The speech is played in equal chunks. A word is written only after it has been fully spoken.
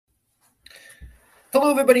Hello,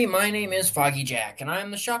 everybody. My name is Foggy Jack, and I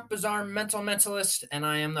am the Shock Bazaar Mental Mentalist, and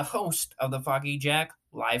I am the host of the Foggy Jack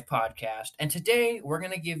live podcast. And today we're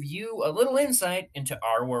going to give you a little insight into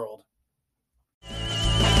our world.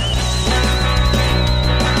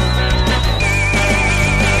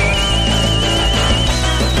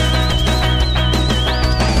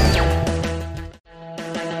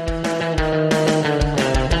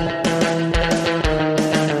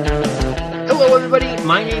 Hello, everybody.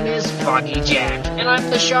 My name is Foggy Jack, and I'm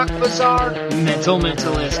the Shock Bazaar Mental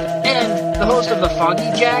Mentalist and the host of the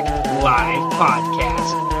Foggy Jack live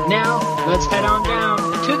podcast. Now, let's head on down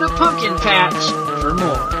to the pumpkin patch for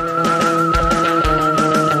more.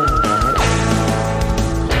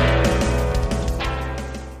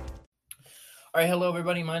 All right, hello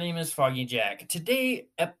everybody. My name is Foggy Jack. Today's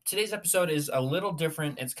episode is a little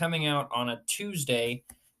different. It's coming out on a Tuesday.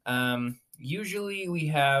 Usually we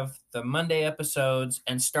have the Monday episodes,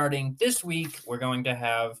 and starting this week, we're going to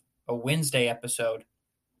have a Wednesday episode.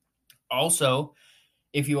 Also,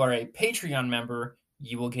 if you are a Patreon member,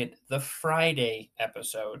 you will get the Friday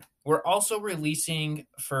episode. We're also releasing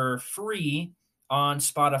for free on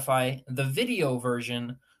Spotify the video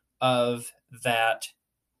version of that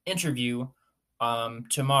interview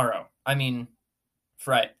Thursday.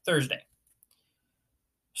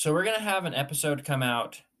 So we're going to have an episode come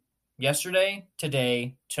out yesterday,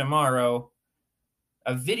 today, tomorrow,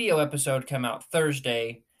 a video episode come out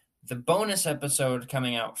Thursday, the bonus episode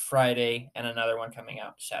coming out Friday, and another one coming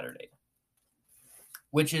out Saturday,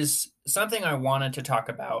 which is something I wanted to talk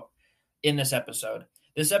about in this episode.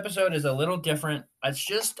 This episode is a little different.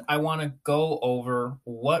 I want to go over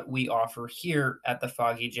what we offer here at the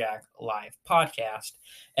Foggy Jack live podcast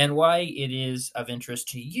and why it is of interest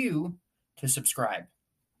to you to subscribe.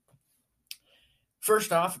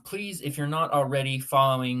 First off, please, if you're not already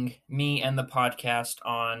following me and the podcast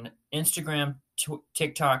on Instagram,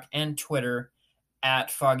 TikTok, and Twitter at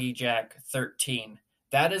FoggyJack13.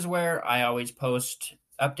 That is where I always post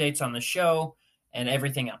updates on the show and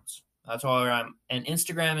everything else. That's where and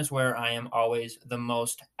Instagram is where I am always the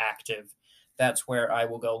most active. That's where I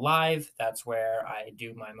will go live. That's where I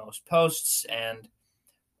do my most posts, and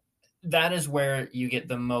that is where you get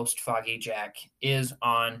the most Foggy Jack is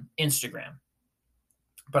on Instagram.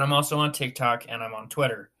 But I'm also on TikTok and I'm on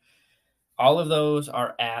Twitter. All of those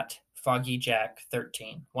are at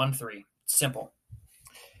FoggyJack13. 13. Simple.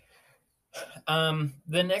 The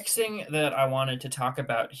next thing that I wanted to talk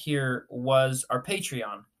about here was our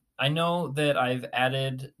Patreon. I know that I've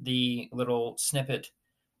added the little snippet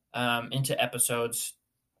into episodes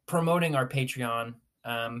promoting our Patreon,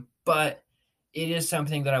 but it is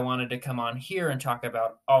something that I wanted to come on here and talk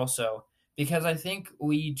about also, because I think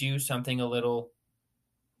we do something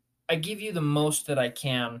I give you the most that I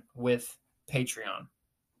can with Patreon.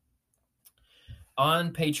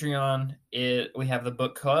 On Patreon, we have the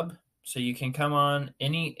book club, so you can come on.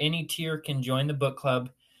 Any tier can join the book club.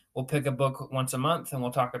 We'll pick a book once a month, and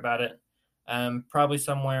we'll talk about it. Probably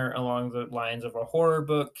somewhere along the lines of a horror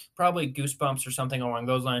book, probably Goosebumps or something along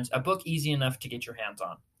those lines. A book easy enough to get your hands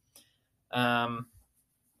on.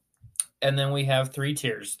 And then we have 3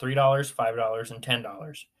 tiers, $3, $5, and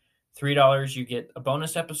 $10. $3, you get a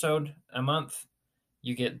bonus episode a month.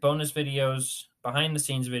 You get bonus videos,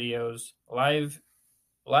 behind-the-scenes videos, live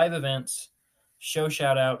events, show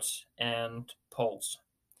shout-outs, and polls,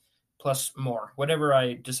 plus more. Whatever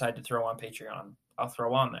I decide to throw on Patreon, I'll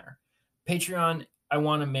throw on there. Patreon, I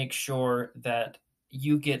want to make sure that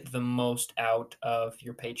you get the most out of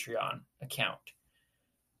your Patreon account.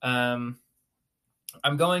 I'm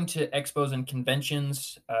going to expos and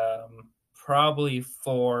conventions probably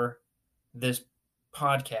for this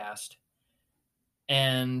podcast,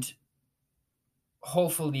 and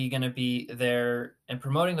hopefully going to be there and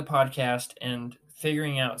promoting the podcast and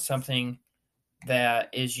figuring out something that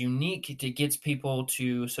is unique that gets people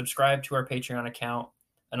to subscribe to our Patreon account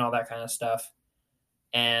and all that kind of stuff,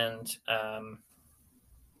 and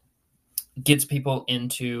gets people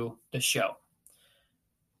into the show.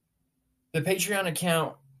 The Patreon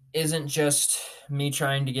account isn't just me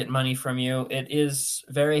trying to get money from you. It is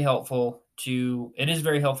very helpful to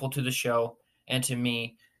the show and to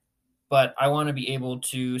me, but I want to be able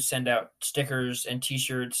to send out stickers and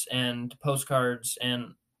t-shirts and postcards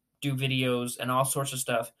and do videos and all sorts of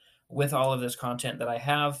stuff with all of this content that I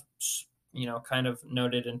have, kind of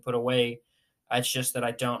noted and put away. It's just that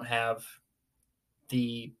I don't have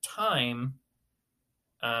the time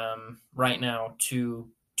right now to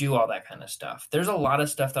do all that kind of stuff. There's a lot of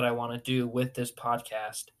stuff that I want to do with this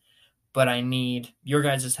podcast, but I need your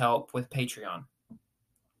guys' help with Patreon.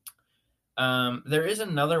 There is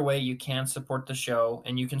another way you can support the show,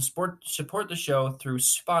 and you can support the show through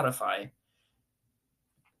Spotify.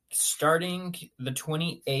 Starting the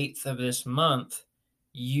 28th of this month,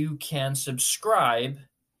 you can subscribe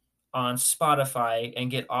on Spotify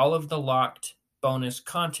and get all of the locked bonus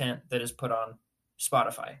content that is put on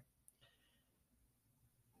Spotify.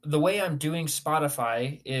 The way I'm doing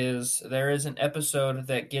Spotify is there is an episode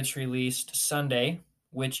that gets released Sunday,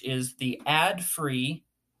 which is the ad-free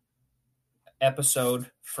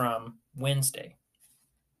episode from Wednesday.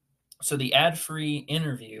 So the ad-free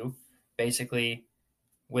interview, basically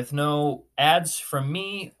with no ads from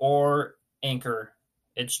me or Anchor,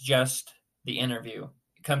 it's just the interview.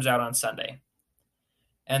 It comes out on Sunday.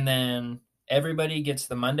 And then everybody gets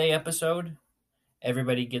the Monday episode,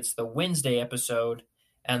 everybody gets the Wednesday episode,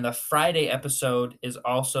 and the Friday episode is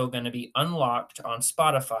also going to be unlocked on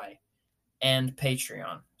Spotify and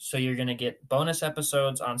Patreon. So you're going to get bonus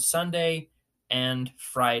episodes on Sunday and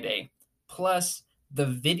Friday. Plus, the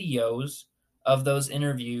videos of those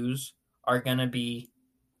interviews are going to be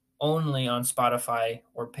only on Spotify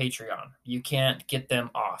or Patreon. You can't get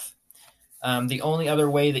them off. The only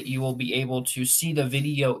other way that you will be able to see the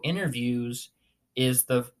video interviews is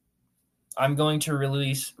I'm going to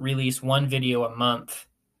release one video a month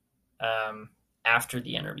after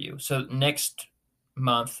the interview. So next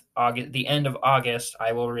month, August, the end of August,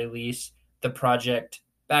 I will release the Project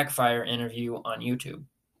Backfire interview on YouTube.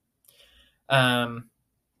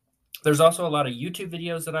 There's also a lot of YouTube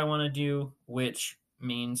videos that I want to do, which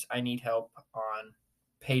means I need help on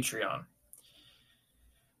Patreon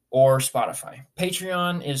or Spotify.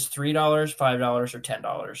 Patreon is $3, $5, or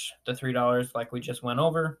 $10. The $3, like we just went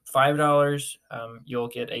over. $5, you'll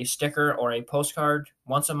get a sticker or a postcard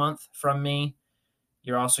once a month from me.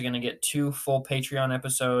 You're also going to get 2 full Patreon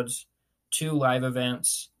episodes, 2 live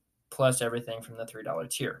events, plus everything from the $3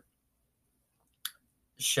 tier.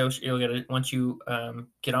 You'll get it once you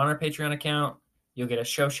get on our Patreon account. You'll get a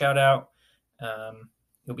show shout out.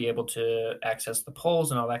 You'll be able to access the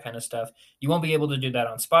polls and all that kind of stuff. You won't be able to do that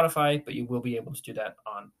on Spotify, but you will be able to do that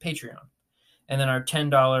on Patreon. And then our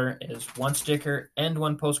 $10 is 1 sticker and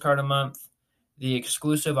 1 postcard a month, the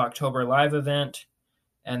exclusive October live event,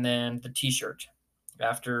 and then the t-shirt.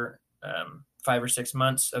 After 5 or 6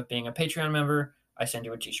 months of being a Patreon member, I send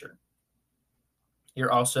you a t-shirt.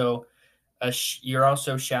 You're also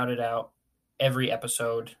shouted out every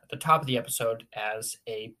episode, at the top of the episode, as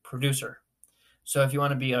a producer. So if you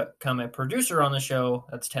want to become a producer on the show,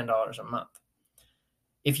 that's $10 a month.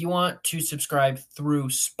 If you want to subscribe through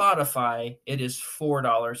Spotify, it is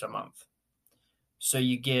 $4 a month. So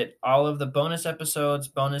you get all of the bonus episodes,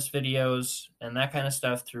 bonus videos, and that kind of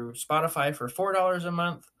stuff through Spotify for $4 a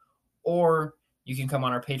month, or you can come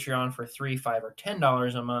on our Patreon for $3, $5, or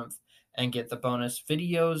 $10 a month and get the bonus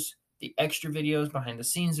videos, the extra videos, behind the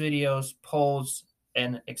scenes videos, polls,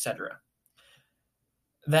 and etc.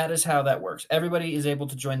 That is how that works. Everybody is able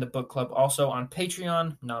to join the book club also on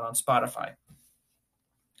Patreon, not on Spotify.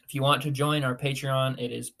 If you want to join our Patreon,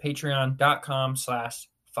 it is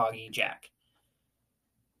patreon.com/foggyjack.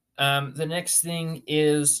 The next thing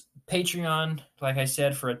is Patreon. Like I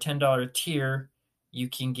said, for a $10 tier, you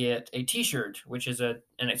can get a t-shirt, which is an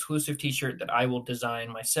exclusive t-shirt that I will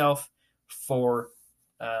design myself for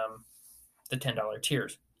the $10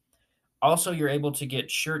 tiers. Also, you're able to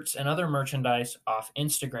get shirts and other merchandise off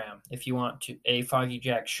Instagram. If you want a Foggy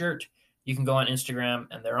Jack shirt, you can go on Instagram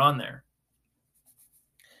and they're on there.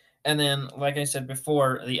 And then, like I said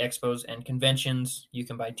before, the expos and conventions, you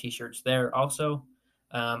can buy t-shirts there also.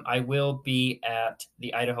 I will be at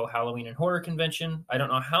the Idaho Halloween and Horror Convention. I don't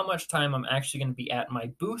know how much time I'm actually going to be at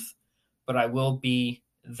my booth, but I will be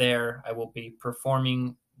there. I will be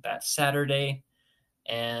performing that Saturday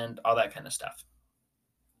and all that kind of stuff.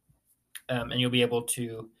 And you'll be able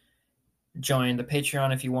to join the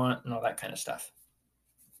Patreon if you want and all that kind of stuff.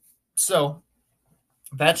 So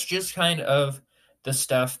that's just kind of the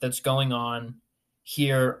stuff that's going on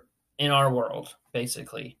here in our world,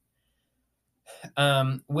 basically.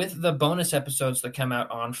 With the bonus episodes that come out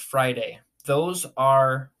on Friday, those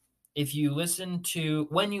are, when you listen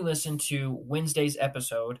to Wednesday's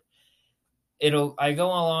episode, I go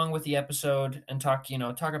along with the episode and talk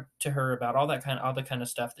to her about all the kind of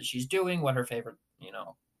stuff that she's doing, what her favorite,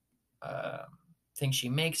 thing she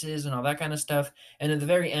makes is, and all that kind of stuff. And at the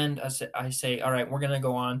very end, I say, all right, we're going to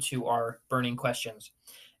go on to our burning questions,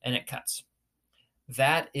 and it cuts.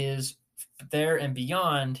 That is there and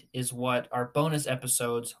beyond is what our bonus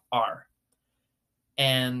episodes are.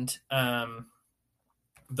 And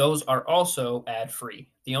those are also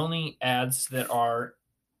ad-free. The only ads that are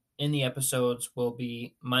in the episodes will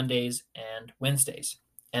be Mondays and Wednesdays.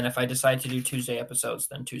 And if I decide to do Tuesday episodes,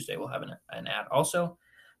 then Tuesday will have an ad also.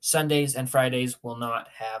 Sundays and Fridays will not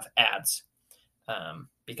have ads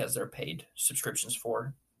because they're paid subscriptions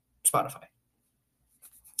for Spotify.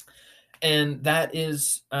 And that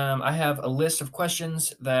is, I have a list of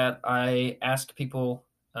questions that I ask people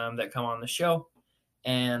that come on the show.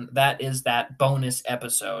 And that is that bonus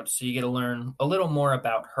episode. So you get to learn a little more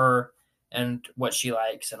about her and what she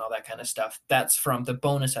likes and all that kind of stuff. That's from the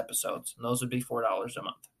bonus episodes. And those would be $4 a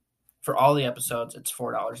month. For all the episodes, it's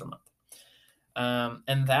 $4 a month.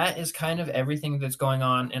 And that is kind of everything that's going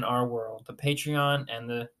on in our world. The Patreon and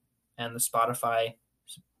the Spotify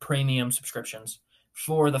premium subscriptions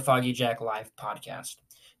for the Foggy Jack Live podcast.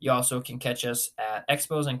 You also can catch us at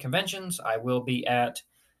expos and conventions. I will be at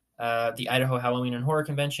the Idaho Halloween and Horror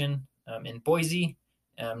Convention in Boise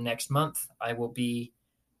next month. I will be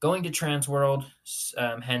going to Transworld,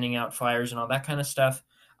 handing out flyers and all that kind of stuff.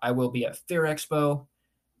 I will be at Fear Expo,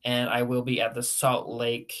 and I will be at the Salt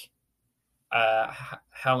Lake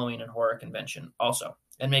Halloween and Horror Convention also,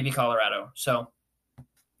 and maybe Colorado. So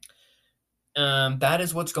that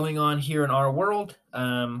is what's going on here in our world.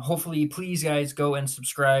 Hopefully, please, guys, go and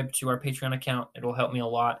subscribe to our Patreon account. It'll help me a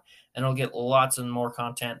lot, and it'll get lots and more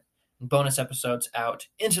content and bonus episodes out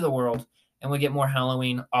into the world, and we get more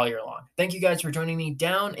Halloween all year long. Thank you guys for joining me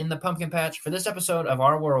down in the pumpkin patch for this episode of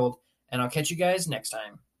Our World, and I'll catch you guys next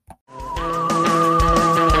time.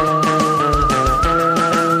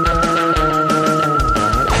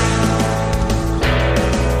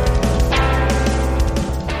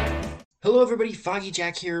 Hello everybody, Foggy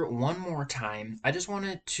Jack here one more time. I just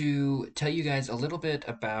wanted to tell you guys a little bit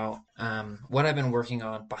about what I've been working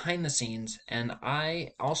on behind the scenes, and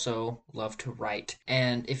I also love to write.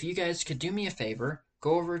 And if you guys could do me a favor,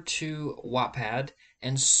 go over to Wattpad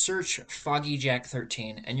and search Foggy Jack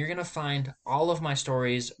 13, and you're going to find all of my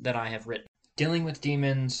stories that I have written. Dealing with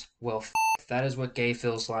demons, well, that is what gay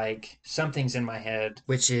feels like. Something's in my head,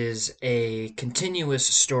 which is a continuous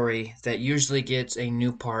story that usually gets a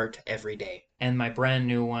new part every day. And my brand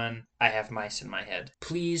new one, I Have Mice in My Head.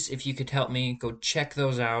 Please, if you could help me, go check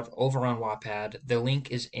those out over on Wattpad. The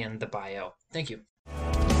link is in the bio. Thank you.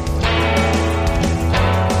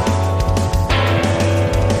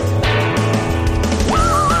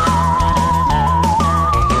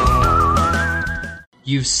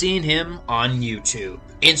 You've seen him on YouTube,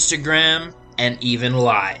 Instagram, and even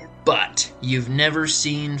live, but you've never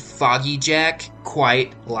seen Foggy Jack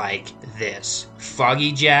quite like this.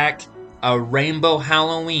 Foggy Jack, A Rainbow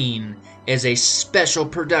Halloween is a special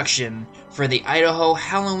production for the Idaho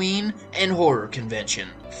Halloween and Horror Convention.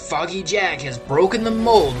 Foggy Jack has broken the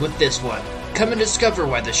mold with this one. Come and discover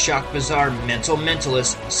why the Shock Bazaar mental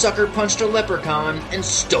mentalist sucker punched a leprechaun and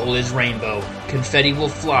stole his rainbow. Confetti will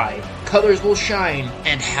fly, colors will shine,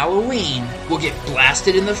 and Halloween will get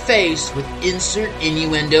blasted in the face with insert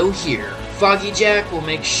innuendo here. Foggy Jack will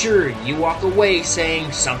make sure you walk away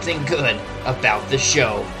saying something good about the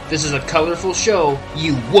show. This is a colorful show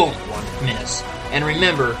you won't want to miss. And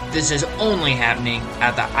remember, this is only happening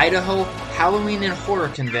at the Idaho Halloween and Horror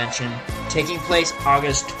Convention, taking place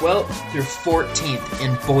August 12th through 14th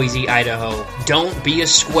in Boise, Idaho. Don't be a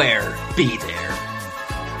square, be there.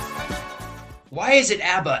 Why is it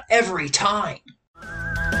ABBA every time?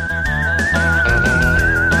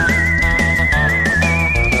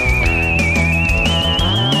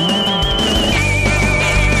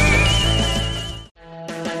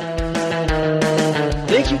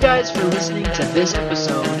 Thank you guys for listening to this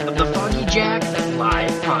episode of the Foggy Jack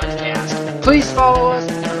Live Podcast. Please follow us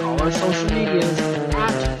on all our social medias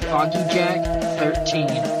at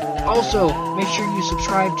FoggyJack13. Also, make sure you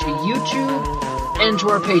subscribe to YouTube and to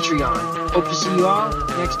our Patreon. Hope to see you all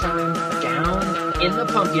next time down in the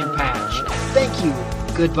pumpkin patch. Thank you,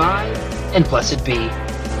 goodbye, and blessed be.